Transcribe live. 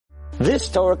This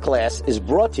Torah class is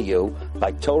brought to you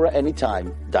by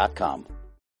TorahAnytime.com.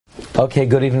 Okay,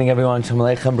 good evening everyone. Shalom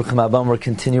Aleichem, Bruchim Abam. We're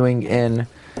continuing in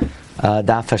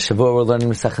Daf HaShavua. We're learning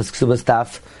Maseches Kesubos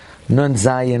Daf Nun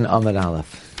Zayin Amud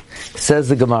Aleph. Says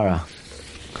the Gemara,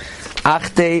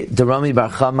 Achte de Rami Bar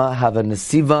Chama have a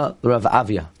Nesiva Rav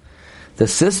Avia. The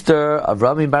sister of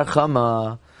Rami Bar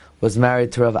Chama was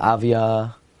married to Rav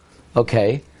Avia.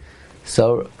 Okay,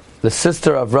 so the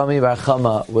sister of Rami Bar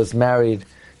Chama was married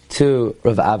to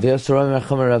Rav Avia. So Rami Bar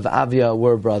Chama and Rav Avia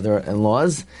were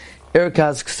brother-in-laws.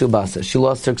 Irkaz Kesubasa. She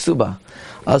lost her Kesuba.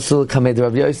 Asul Kamed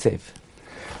Rav Yosef.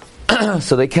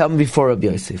 So they come before Rav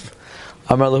Yosef.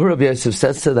 Amar Lahu Rav Yosef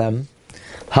says to them,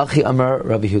 Hachi Amar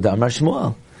Rav Yehuda Amar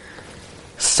Shmuel.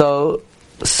 So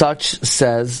such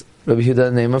says Rav Yehuda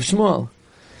the name of Shmuel.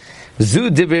 Zu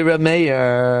Divrei Rav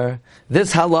Meir.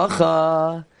 This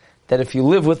halacha that if you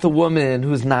live with a woman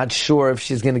who's not sure if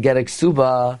she's going to get a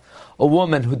Kesuba, a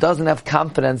woman who doesn't have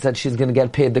confidence that she's going to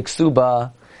get paid the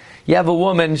Kesuba. You have a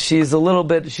woman, she's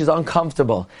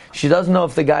uncomfortable. She doesn't know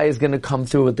if the guy is going to come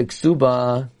through with the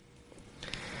Kesuba.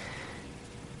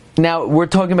 Now, we're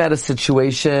talking about a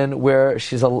situation where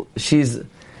she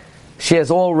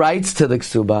has all rights to the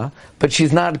Kesuba, but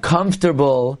she's not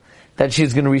comfortable that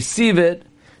she's going to receive it.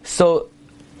 So,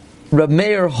 Reb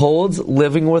Meir holds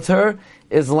living with her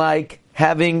is like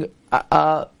having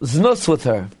znus with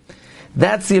her.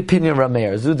 That's the opinion of Reb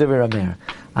Meir. Zu Divrei Reb Meir.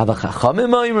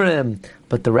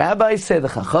 But the rabbis say, the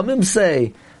Chachamim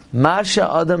say, Masha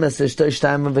Adam esishto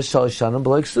ishtayim v'shalosh shanim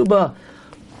b'lo ksuba.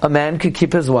 A man could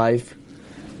keep his wife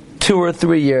 2 or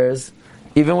 3 years,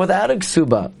 even without a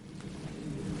ksuba.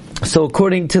 So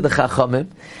according to the Chachamim,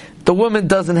 the woman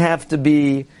doesn't have to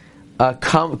be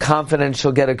confident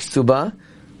she'll get a ksuba.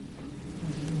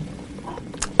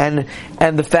 And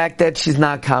the fact that she's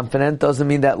not confident doesn't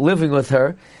mean that living with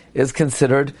her is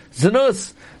considered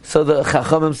zinus. So the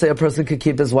Chachamim say a person could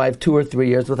keep his wife 2 or 3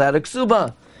 years without a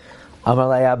ksuba.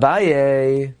 Amalei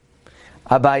Abaye.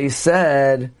 Abaye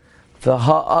said, the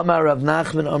Amar Rav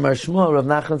Nachman Amar Shmuel. Rav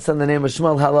Nachman said the name of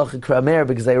Shmuel halacha Rav Meir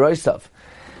because they roisav.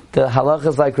 The halacha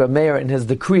is like Rav Meir in his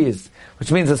decrees,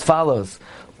 which means as follows.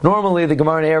 Normally the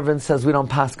Gemara in Eruvin says we don't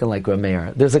paskin like Rav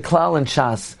Meir. There's a klal in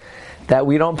Shas that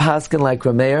we don't paskin like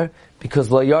Rav Meir because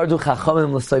lo yardu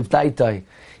chachamim l'soif daitai.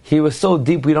 He was so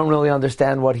deep we don't really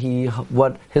understand what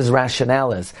his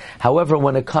rationale is. However,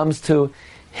 when it comes to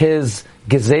his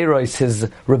gezeros, his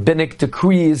rabbinic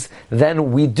decrees,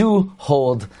 then we do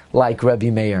hold like Rabbi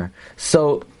Meir.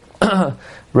 So the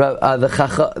Rav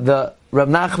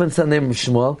Nachman said the name of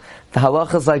Shmuel. The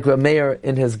halacha is like Rabbi Meir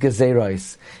in his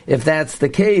gezeros. If that's the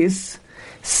case,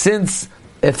 since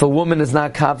if a woman is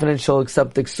not confident she'll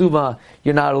accept the ksuba,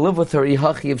 you're not to live with her. If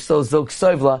so, zok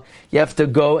soivla, you have to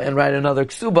go and write another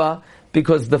ksuba,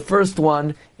 because the first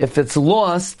one, if it's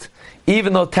lost,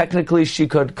 even though technically she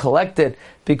could collect it,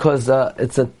 because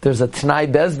there's a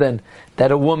T'nai Bezdin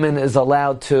that a woman is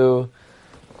allowed to,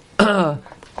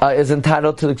 is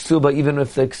entitled to the ksuba even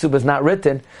if the ksuba is not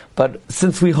written. But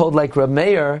since we hold like Reb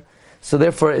Meir, so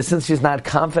therefore, since she's not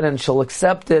confident she'll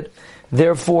accept it,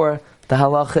 therefore, the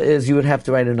halacha is you would have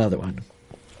to write another one.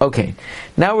 Okay,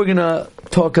 now we're going to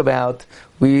talk about,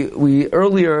 we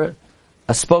earlier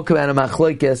spoke about a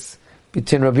machlokes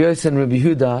between Rabbi Yosef and Rabbi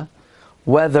Yehuda,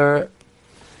 whether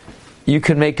you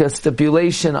can make a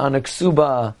stipulation on a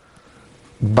ksuba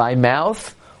by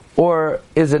mouth, or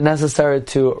is it necessary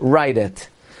to write it?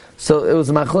 So it was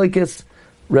a machlokes,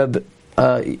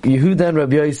 Yehuda and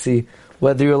Rabbi Yosef,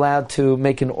 whether you're allowed to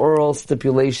make an oral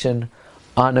stipulation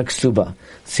on a ksuba.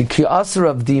 So Ki'asar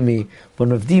Rav Dimi,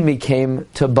 when Rav Dimi came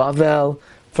to Bavel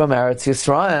from Eretz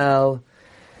Yisrael,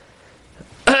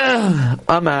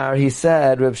 Amar, he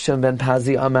said, Reb Shimon ben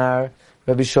Pazi, Amar,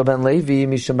 Rabbi Shimon ben Levi,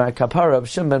 Mishum bar Kapara. Reb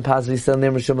Shimon ben Pazi said the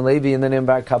name of Shimon Levi and the name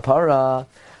bar Kapara.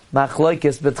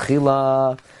 Machlokes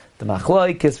betchila, the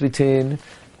machlokes between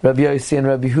Rabbi Yossi and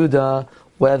Rabbi Yehuda,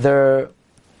 whether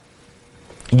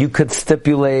you could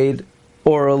stipulate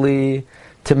orally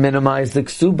to minimize the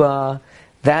ksuba.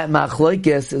 That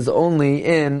machlokes is only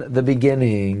in the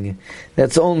beginning.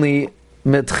 That's only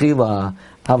mitchila,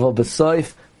 aval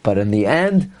b'soif. But in the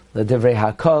end, l'divrei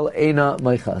hakol eina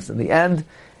moichas. In the end,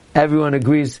 everyone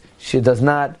agrees she's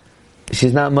not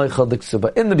moichal the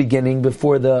ksuba. In the beginning,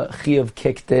 before the chiyuv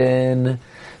kicked in,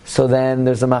 so then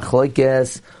there's a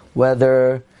machlokes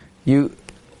whether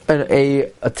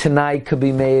a tanai could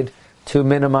be made to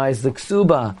minimize the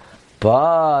ksuba.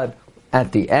 But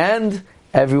at the end,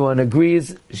 everyone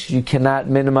agrees you cannot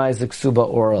minimize the ksuba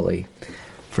orally.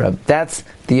 That's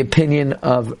the opinion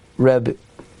of Reb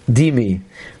Dimi.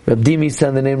 Reb Dimi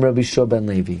said the name Rabbi Shimon ben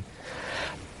Levi.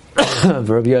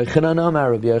 Rabbi Yochanan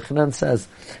Amar, Rabbi Yochanan says,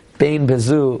 Bein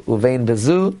bezu uvein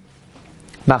bezu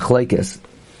machlokes.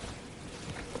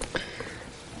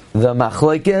 The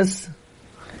machlokes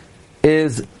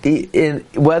is in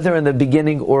whether in the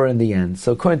beginning or in the end.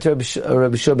 So according to Rabbi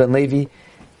Shiur ben Levi,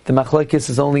 the machlokes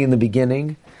is only in the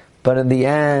beginning, but in the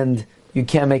end you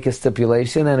can't make a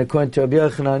stipulation. And according to Rabbi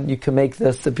Yochanan, you can make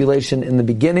the stipulation in the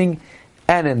beginning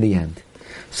and in the end.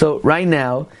 So right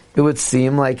now it would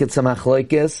seem like it's a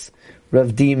machlokes,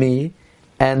 Rav Dimi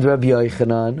and Rabbi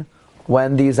Yochanan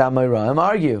when these Amoraim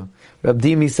argue. Rav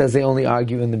Dimi says they only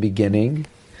argue in the beginning,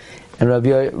 and Rabbi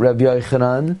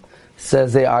Yochanan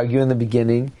says they argue in the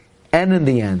beginning and in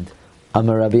the end.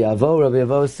 Amar Rabbi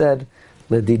Avo said,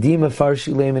 "Ledidi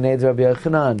mefarshi le'mined Rabbi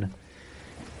Yochanan."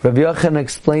 Rabbi Yochanan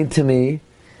explained to me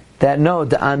that no,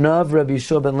 the Anav Rabbi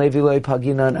Shiur ben Levi lo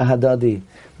paginan ahadadi.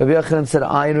 Rabbi Yochanan said,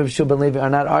 I and Rabbi Shiur ben Levi are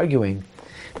not arguing,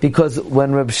 because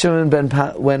when Rabbi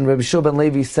Shiur ben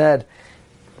Levi said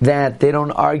that they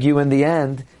don't argue in the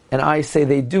end, and I say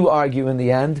they do argue in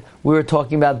the end, we were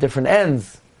talking about different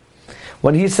ends.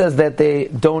 When he says that they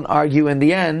don't argue in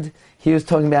the end, he was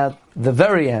talking about the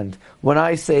very end. When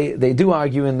I say they do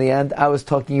argue in the end, I was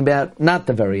talking about not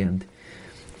the very end.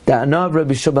 What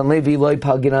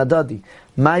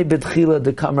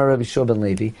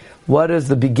is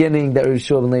the beginning that Rabbi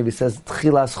Shiur ben Levi says?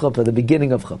 Tchilas chuppah, the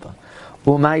beginning of chuppah.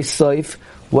 Umay soif,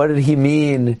 what did he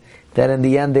mean that in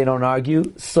the end they don't argue?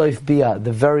 Soif bia,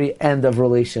 the very end of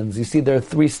relations. You see, there are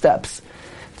 3 steps,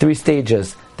 3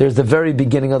 stages. There's the very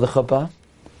beginning of the chuppah,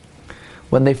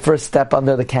 when they first step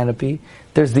under the canopy.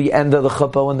 There's the end of the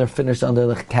chuppah when they're finished under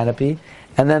the canopy.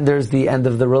 And then there's the end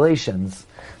of the relations.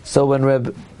 So when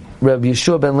Rabbi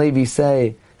Shiur ben Levi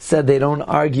said they don't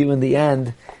argue in the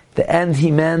end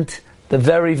he meant the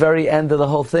very, very end of the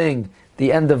whole thing,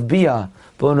 the end of bia.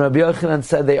 But when Rabbi Yochanan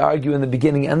said they argue in the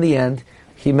beginning and the end,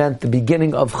 he meant the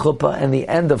beginning of chuppah and the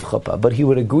end of chuppah. But he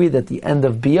would agree that the end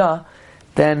of bia,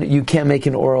 then you can't make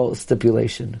an oral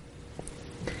stipulation.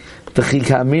 What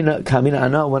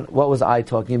was I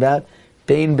talking about?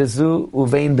 Bein bezu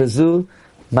uvein bezu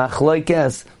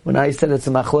machlokes. When I said it's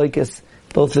a machlokes,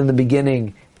 both in the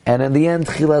beginning and in the end,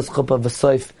 chilas chuppah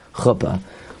v'soif chuppah.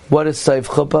 What is soif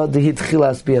chuppah? The hit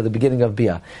chilas bia, the beginning of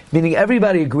bia. Meaning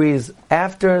everybody agrees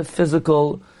after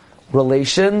physical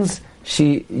relations,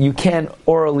 you can't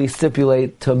orally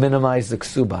stipulate to minimize the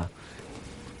ksuba.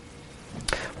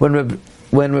 When Rabbi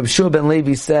Shiur ben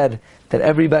Levi said that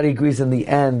everybody agrees in the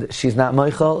end she's not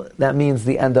moichel, that means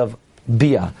the end of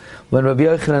bia. When Rabbi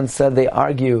Yochanan said they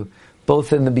argue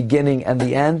both in the beginning and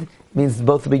the end, means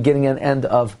both the beginning and end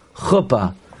of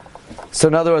chuppah. So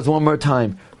in other words, one more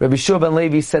time, Rabbi Shiur ben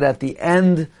Levi said at the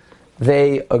end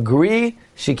they agree,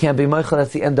 she can't be moichel,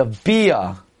 that's the end of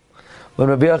bia. When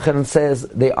Rabbi Yochanan says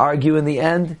they argue in the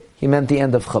end, he meant the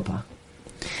end of chuppah.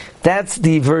 That's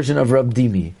the version of Rav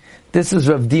Dimi. This is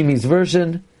Rav Dimi's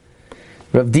version.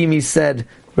 Rav Dimi said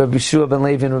Rabbi Shiur ben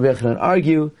Levi and Rabbi Yochanan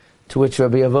argue, to which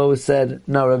Rabbi Avo said,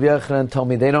 no, Rabbi Yochanan told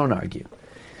me they don't argue.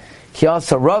 He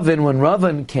also when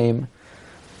Ravin came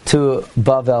to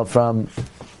Bavel from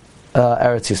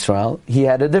Eretz Yisrael, he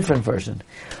had a different version.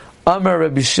 Amar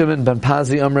Rabbi Shimon ben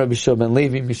Pazi, Amar Rabbi Shiur ben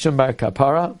Levi, Mishum bar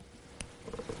Kapara,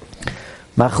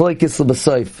 Machlokes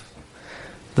l'basoif.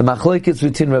 The machlokes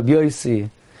between Rabbi Yossi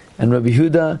and Rabbi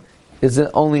Huda is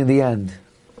only in the end.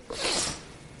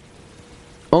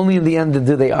 Only in the end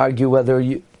do they argue whether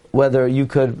you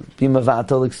could be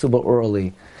mavatal l'ksuba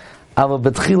orally.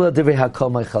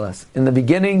 In the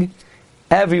beginning,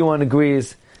 everyone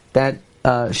agrees that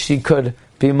she could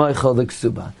be moichel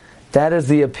l'ksuba. That is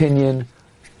the opinion.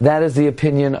 That is the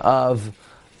opinion of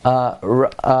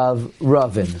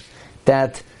Ravin,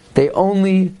 that they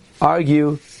only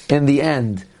argue in the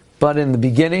end, but in the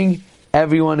beginning,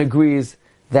 everyone agrees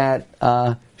that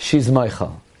she's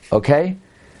moichel. Okay,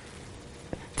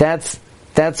 that's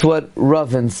what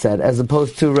Ravin said, as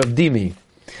opposed to Rav Dimi.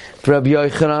 Rabbi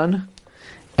Yochanan,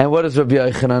 and what does Rabbi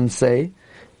Yochanan say?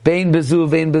 Bein bezu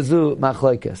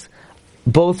machlokes.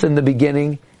 Both in the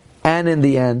beginning and in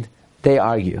the end, they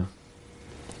argue.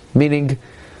 Meaning,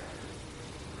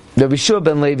 Rabbi Shiur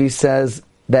ben Levi says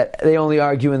that they only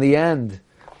argue in the end,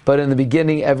 but in the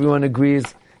beginning everyone agrees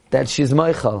that she's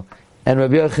moichel. And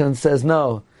Rabbi Yochanan says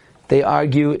no, they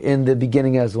argue in the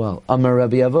beginning as well. Amar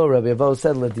Rabbi Avo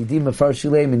said, Ladidi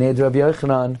mefarshilei mined Rabbi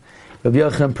Yochanan. Rabbi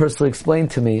Yochanan personally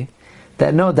explained to me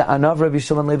that no, the anav Rabbi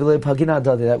Shiur ben Levi pagina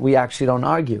dadi, that we actually don't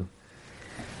argue.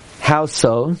 How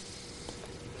so?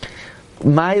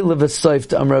 My levasoif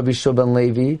to Amar Rabbi Shiur ben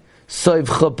Levi soif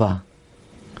chuppah.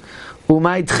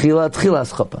 Umay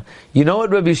tchilas chuppah. You know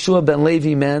what Rabbi Shiur ben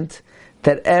Levi meant?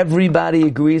 That everybody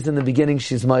agrees in the beginning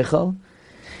she's moichel.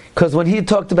 Because when he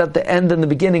talked about the end and the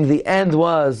beginning, the end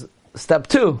was step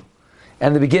 2,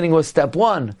 and the beginning was step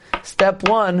 1. Step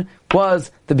 1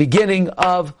 was the beginning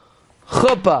of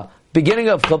chuppah. Beginning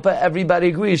of chuppah, everybody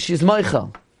agrees she's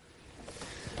Michael.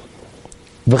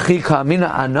 V'chi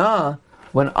kamina ana,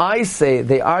 when I say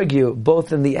they argue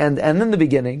both in the end and in the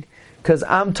beginning, because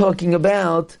I'm talking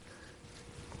about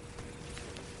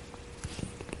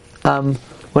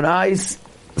when I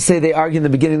say they argue in the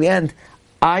beginning and the end,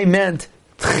 I meant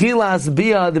Tchilas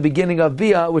Bia, the beginning of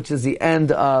Bia, which is the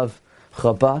end of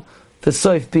Chuppah, the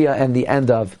Soif Bia, and the end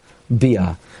of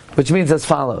Bia, which means as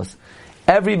follows.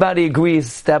 Everybody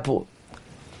agrees step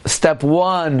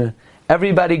 1,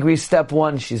 everybody agrees step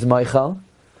 1, she's Michael,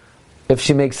 if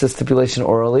she makes the stipulation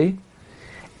orally,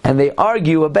 and they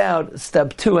argue about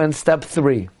step 2 and step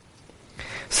 3.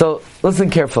 So, listen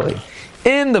carefully.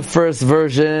 In the first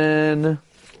version,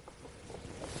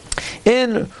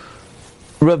 in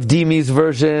Rav Dimi's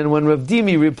version, when Rav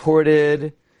Dimi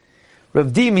reported, Rav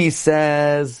Dimi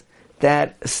says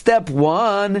that step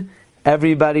 1,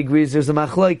 everybody agrees there's a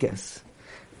machlokes.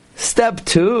 Step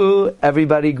 2,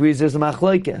 everybody agrees there's a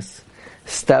machlokes.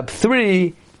 Step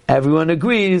 3, everyone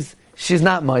agrees she's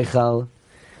not Michael.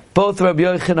 Both Rabbi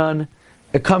Yochanan,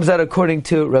 it comes out according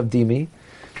to Rav Dimi.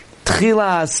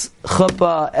 Tchilas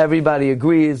chuppah, everybody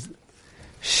agrees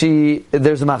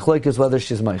there's a machlokes whether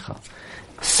she's Michael.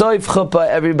 Soif chuppah,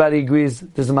 everybody agrees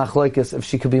there's a machlokes if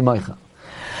she could be Michael.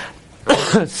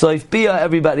 Soif bia,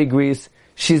 everybody agrees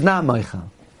she's not Michael.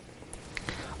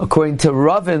 According to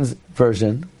Ravin's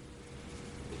version,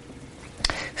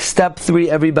 step 3,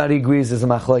 everybody agrees there's a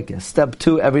machlokes. Step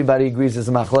 2, everybody agrees there's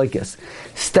a machlokes.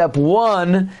 Step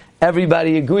 1,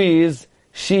 everybody agrees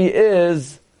she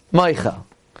is Michael.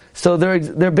 So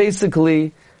they're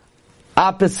basically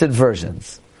opposite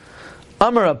versions.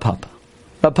 Amar Rav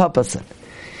Papa said,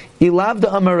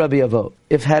 Ilavda Amar Rabbi Avo,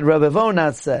 if had Rabbi Avo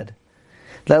not said,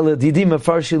 had Rabbi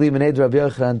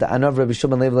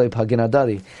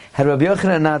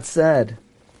Yochanan not said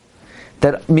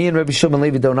that me and Rabbi Shimon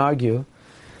Levi don't argue,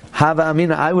 Hava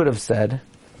Amina, I would have said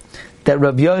that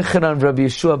Rabbi Yochanan and Rabbi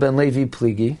Yeshua ben Levi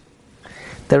pligi,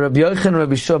 that Rabbi Yochanan and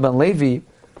Rabbi Yeshua ben Levi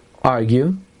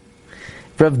argue,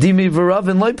 Rav Dimi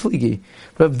v'Ravin loy pligi.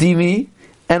 Rav Dimi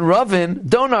and Ravin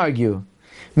don't argue.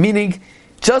 Meaning,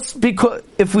 just because,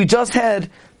 if we just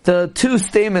had the 2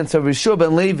 statements of Rabbi Yeshua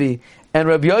ben Levi and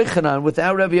Rabbi Yochanan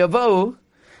without Rabbi Avo,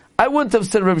 I wouldn't have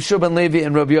said Rabbi Yeshua ben Levi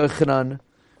and Rabbi Yochanan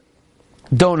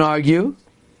don't argue.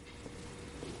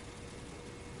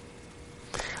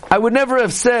 I would never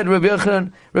have said Rabbi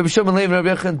Yochanan, Rabbi Yeshua ben Levi and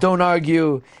Rabbi Yochanan don't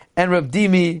argue, and Rav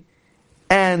Dimi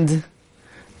and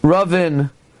Ravin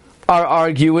are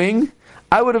arguing.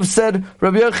 I would have said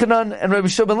Rabbi Yochanan and Rabbi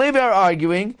Yeshua ben Levi are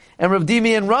arguing, and Rav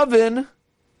Dimi and Ravin,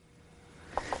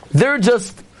 they're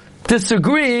just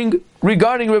disagreeing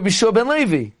regarding Rabbi Yeshua ben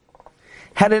Levi.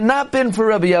 Had it not been for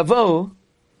Rabbi Avo,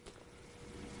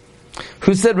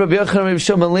 who said Rabbi Yochanan and Rabbi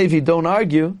Yeshua ben Levi don't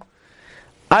argue,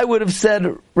 I would have said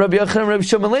Rabbi Yochanan and Rabbi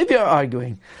Yeshua ben Levi are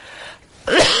arguing.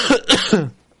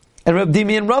 And Rabbi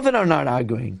Dimi and Ravin are not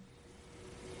arguing.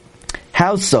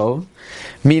 How so?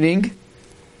 Meaning,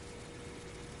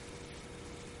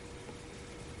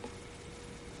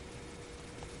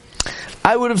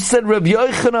 I would have said Rabbi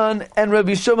Yochanan and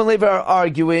Rabbi Yeshua ben Levi are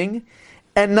arguing,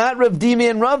 and not Rabbi Dimi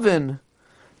and Ravin.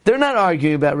 They're not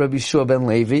arguing about Rabbi Yeshua ben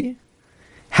Levi.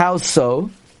 How so?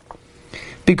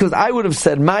 Because I would have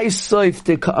said, "My soif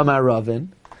tika amar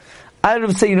Ravin." I would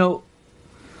have said,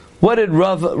 what did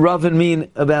Ravin mean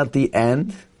about the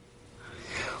end?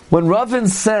 When Ravin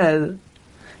said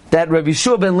that Rabbi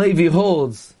Yeshua ben Levi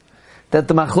holds that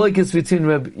the machlokes between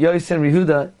Rabbi Yosef and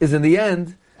Yehuda is in the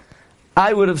end,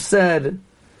 I would have said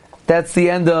that's the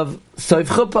end of Soif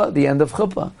Chuppah, the end of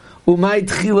Chuppah. Umay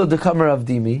tchila dekam Rav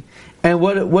Dimi. And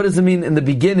what does it mean in the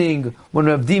beginning when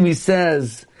Rav Dimi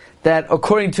says that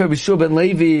according to Rabbi Yeshua ben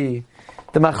Levi,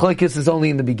 the machlokes is only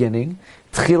in the beginning?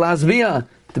 Tchilas Bia,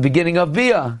 the beginning of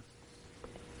Bia.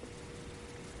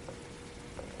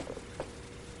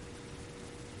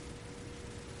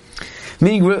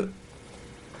 Meaning,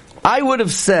 I would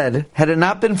have said, had it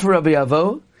not been for Rabbi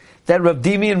Avo, that Rav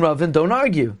Dimi and Ravin don't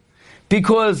argue.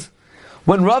 Because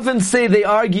when Ravin say they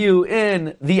argue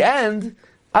in the end,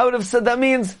 I would have said that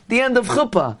means the end of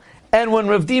Chuppah. And when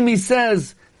Rav Dimi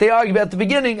says they argue about the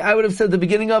beginning, I would have said the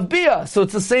beginning of Bia. So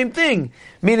it's the same thing.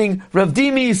 Meaning, Rav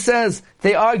Dimi says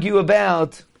they argue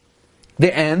about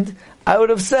the end. I would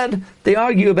have said they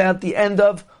argue about the end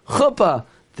of Chuppah.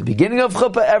 The beginning of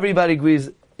Chuppah, everybody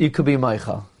agrees you could be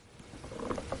Michael.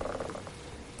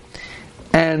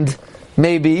 And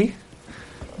maybe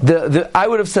I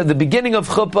would have said the beginning of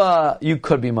chuppah, you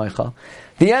could be Meichel.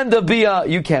 The end of Bia,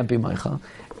 you can't be Meichel.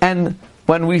 And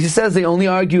when he says they only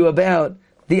argue about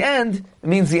the end, it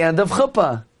means the end of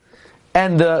chuppah.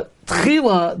 And the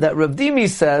tchila that Rav Dimi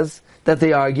says that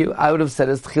they argue, I would have said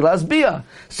is tchilas Bia.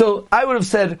 So I would have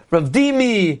said Rav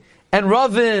Dimi and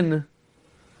Ravin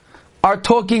are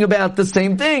talking about the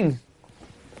same thing.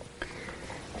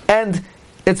 And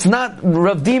it's not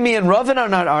Rav Dimi and Ravin are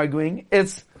not arguing,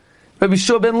 it's Rabbi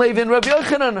Shua ben Levi and Rabbi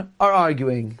Yochanan are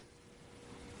arguing.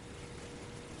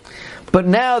 But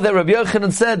now that Rabbi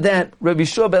Yochanan said that Rabbi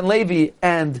Shua ben Levi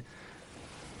and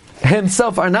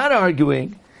himself are not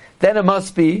arguing, then it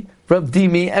must be Rav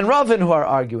Dimi and Ravin who are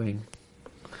arguing.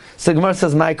 So Gemara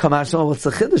says, "My kamashma, what's the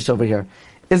chiddush over here?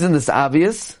 Isn't this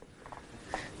obvious?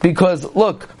 Because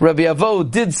look, Rabbi Avo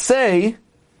did say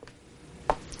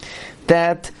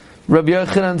that Rabbi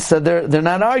Yochanan said they're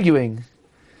not arguing.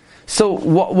 So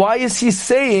why is he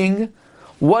saying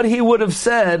what he would have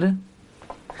said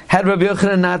had Rabbi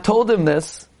Yochanan not told him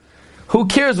this? Who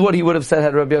cares what he would have said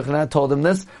had Rabbi Yochanan not told him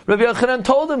this? Rabbi Yochanan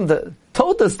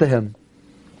told this to him.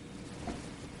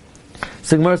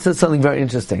 So Gemara says something very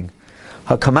interesting.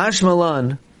 HaKamash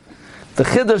Malan, the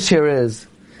chiddush here is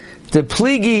the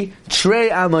pligi trei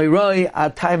amoiroi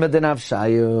atayma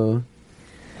denavshayu.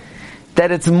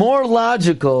 That it's more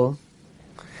logical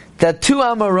that two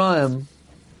Amoraim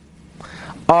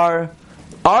are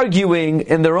arguing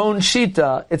in their own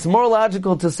shita. It's more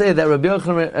logical to say that Rabbi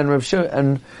Yochanan and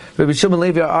Rabbi Shimon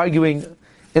Levi are arguing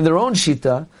in their own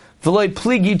shita. V'loi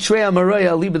pligi trei amorai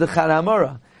aliba dechad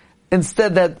amora.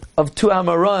 Instead that of two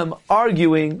Amoraim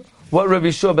arguing what Rabbi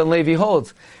Shua ben Levi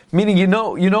holds. Meaning, you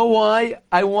know why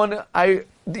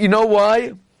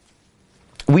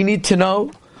we need to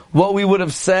know what we would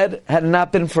have said had it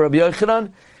not been for Rabbi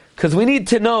Yochanan? Because we need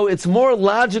to know, it's more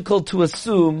logical to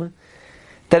assume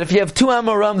that if you have two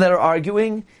Amoraim that are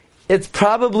arguing, it's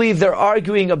probably they're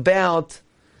arguing about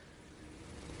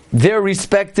their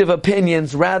respective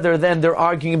opinions rather than they're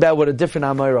arguing about what a different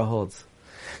Amora holds.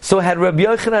 So had Rabbi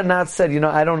Yochanan not said,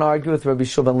 I don't argue with Rabbi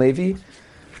Shua ben Levi,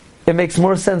 it makes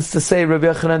more sense to say Rabbi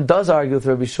Yochanan does argue with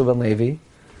Rabbi Shua ben Levi,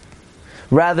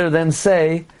 rather than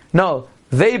say, no,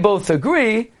 they both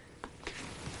agree,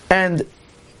 and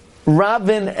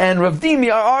Ravin and Rav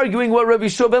Dimi are arguing what Rabbi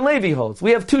Shua ben Levi holds.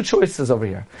 We have two choices over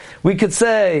here. We could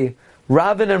say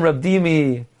Ravin and Rav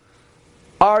Dimi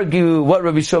argue what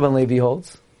Rabbi Shua ben Levi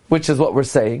holds, which is what we're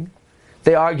saying.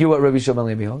 They argue what Rabbi Shua ben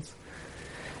Levi holds.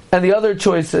 And the other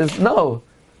choice is, no,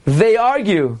 they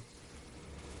argue.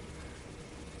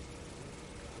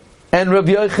 And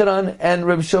Rabbi Yochanan and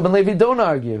Rabbi Shua ben Levi don't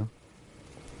argue.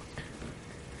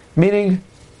 Meaning,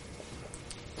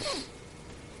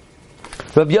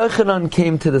 Rabbi Yochanan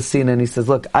came to the scene and he says,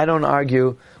 look, I don't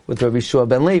argue with Rabbi Shua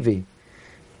ben Levi.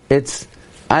 I'm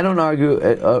not arguing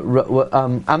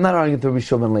with Rabbi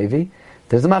Shua ben Levi.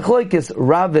 There's a machlokes,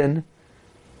 Ravin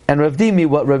and Rav Dimi,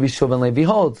 what Rabbi Shua ben Levi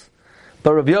holds.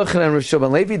 But Rabbi Yochanan and Rabbi Shua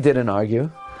ben Levi didn't argue.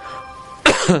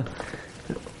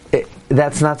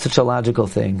 That's not such a logical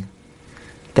thing.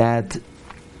 That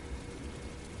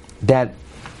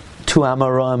two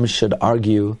Amoraim should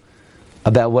argue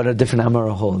about what a different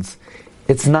Amora holds.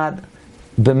 It's not,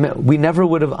 we never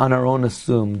would have on our own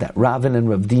assumed that Ravin and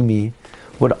Rav Dimi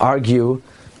would argue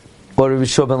what Rabbi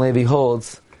Shua ben Levi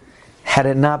holds, had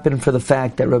it not been for the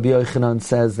fact that Rabbi Yochanan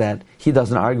says that he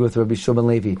doesn't argue with Rabbi Shua ben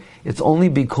Levi. It's only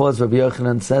because Rabbi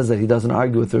Yochanan says that he doesn't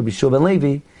argue with Rabbi Shua ben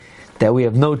Levi that we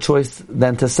have no choice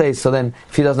than to say, so then,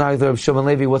 if he doesn't argue with Rabbi Shua ben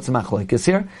Levi, what's the machlokes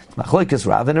here? The machlokes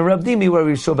Ravin and Rav Dimi, where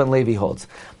Rabbi Shua ben Levi holds.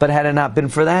 But had it not been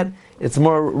for that, it's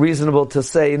more reasonable to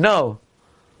say, no,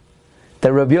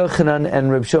 that Rabbi Yochanan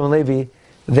and Rabbi Shua ben Levi,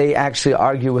 they actually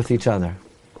argue with each other.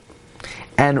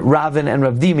 And Ravin and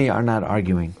Rav Dimi are not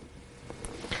arguing.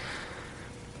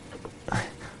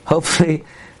 Hopefully,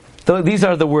 these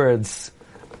are the words.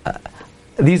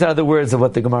 These are the words of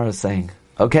what the Gemara is saying.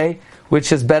 Okay?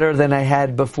 Which is better than I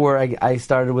had before I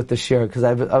started with the shiur, because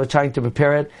I was trying to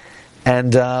prepare it,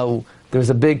 and there was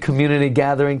a big community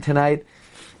gathering tonight,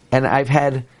 and I've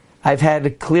had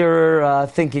clearer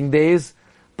thinking days,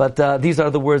 but these are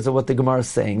the words of what the Gemara is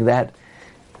saying, that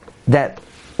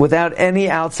without any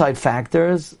outside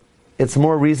factors, it's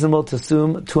more reasonable to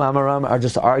assume two Amoraim are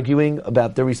just arguing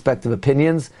about their respective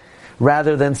opinions,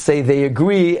 rather than say they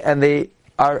agree and they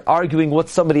are arguing what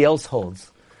somebody else holds.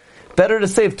 Better to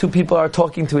say if two people are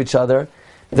talking to each other,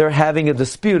 they're having a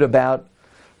dispute about,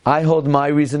 I hold my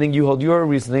reasoning, you hold your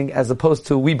reasoning, as opposed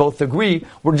to we both agree,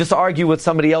 we're just argue what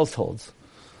somebody else holds.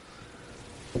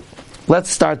 Let's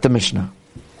start the Mishnah.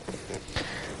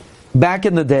 Back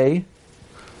in the day,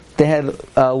 they had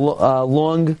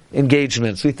long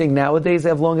engagements. We think nowadays they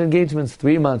have long engagements,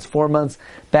 3 months, 4 months.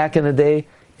 Back in the day,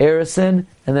 Erisin,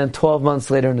 and then 12 months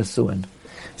later, Nisuin.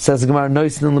 Says the Gemara,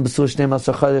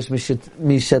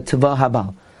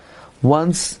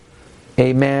 once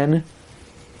a man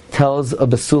tells a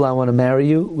basula, I want to marry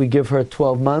you, we give her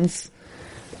 12 months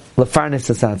to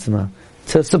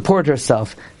support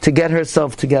herself, to get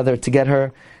herself together, to get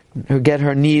her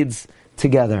needs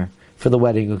together for the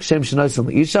wedding.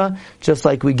 Just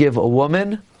like we give a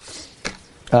woman,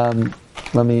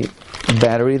 let me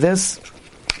battery this.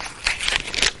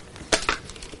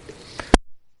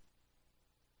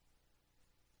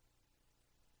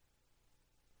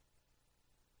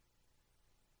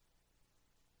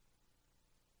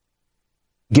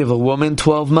 Give a woman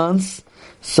 12 months,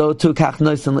 so too so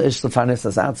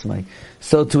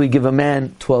too we give a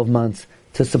man 12 months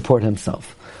to support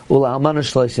himself. We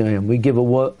give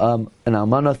an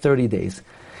almana 30 days.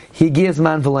 He gives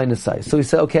man v'leinesai. So he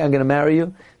said, okay, I'm going to marry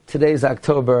you. Today's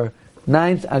October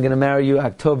 9th. I'm going to marry you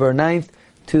October 9th,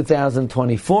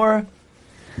 2024.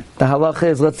 The halacha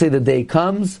is, let's say the day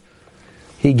comes.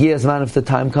 He gives man if the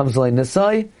time comes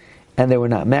v'leinesai, and they were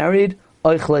not married.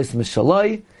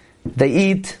 They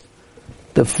eat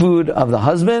the food of the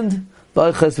husband,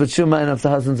 and if the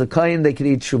husband's a kain, they could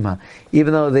eat shuma.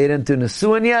 Even though they didn't do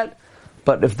nesuin yet,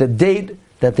 but if the date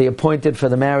that they appointed for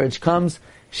the marriage comes,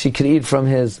 she could eat from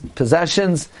his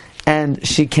possessions, and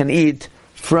she can eat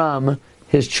from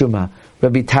his shuma.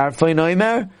 Rabbi Tarfoin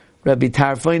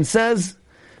says,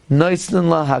 Noisnan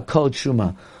la hakol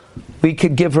shuma. We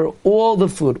could give her all the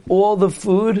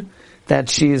food that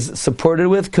she's supported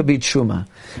with could be truma.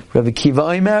 Rabbi Kiva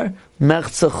Omer,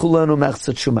 mechza chulan u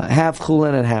mechza truma. Half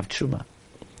chulan and half truma.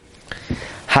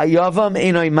 Hayavam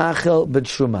einoi machel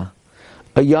b'truma.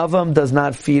 A yavam does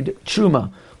not feed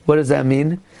truma. What does that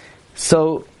mean?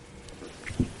 So,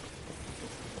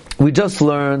 we just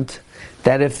learned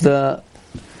that if the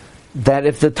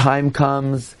time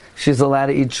comes, she's allowed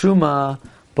to eat truma,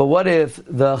 but what if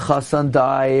the chasan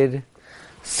died?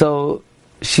 So,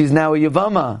 she's now a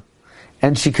yavama.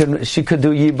 And she could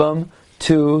do yibam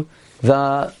to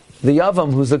the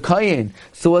yavam who's a kayin.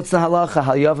 So what's the halacha?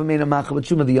 Hal yavam ein amacha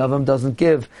b'truma. The yavam doesn't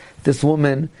give this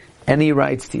woman any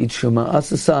rights to eat truma.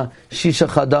 Asasa shisha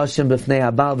chadashim b'fnei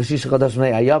habal v'shisha chadashim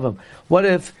b'fnei hayavam. What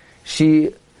if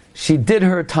she did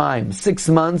her time 6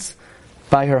 months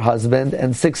by her husband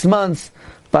and 6 months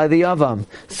by the yavam?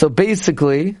 So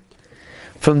basically,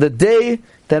 from the day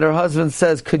that her husband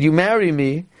says, "Could you marry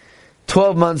me?"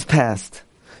 12 months passed.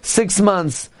 6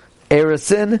 months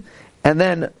erisin, and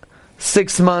then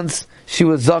 6 months she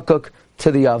was zakuk to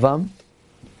the yavam.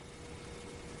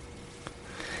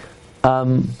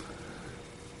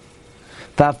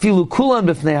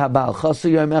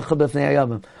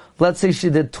 Let's say she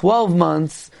did 12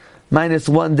 months minus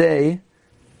 1 day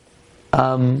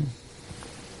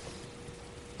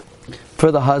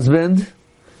for the husband,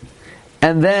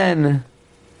 and then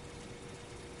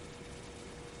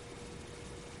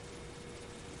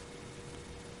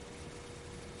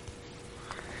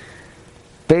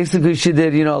basically she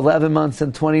did, 11 months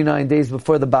and 29 days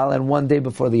before the Baal and 1 day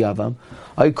before the Yavam.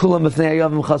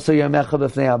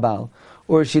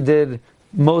 Or she did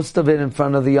most of it in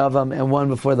front of the Yavam and 1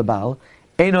 before the Baal.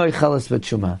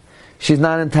 She's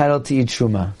not entitled to eat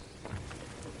Truma.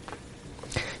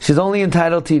 She's only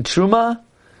entitled to eat Truma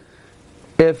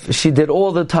if she did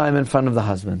all the time in front of the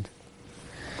husband.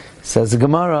 Says the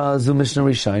Gemara, Zu Mishnah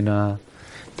Rishaina.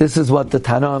 This is what the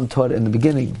Tanaim taught in the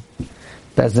beginning.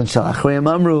 A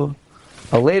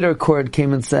later court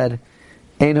came and said,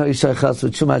 woman's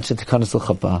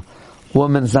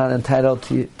not entitled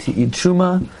to eat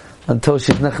truma until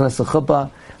she's nechnas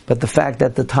l'chuppah, but the fact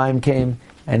that the time came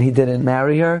and he didn't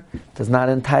marry her does not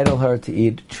entitle her to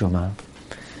eat truma.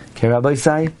 Okay, Rabbi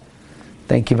Isai,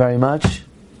 thank you very much.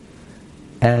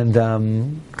 And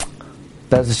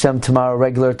Bez Hashem, tomorrow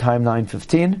regular time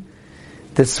 9:15.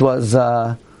 This was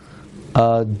a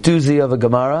doozy of a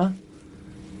Gemara.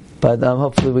 But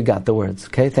hopefully we got the words.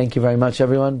 Okay, thank you very much,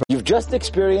 everyone. You've just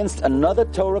experienced another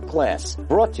Torah class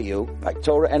brought to you by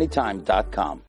TorahAnytime.com.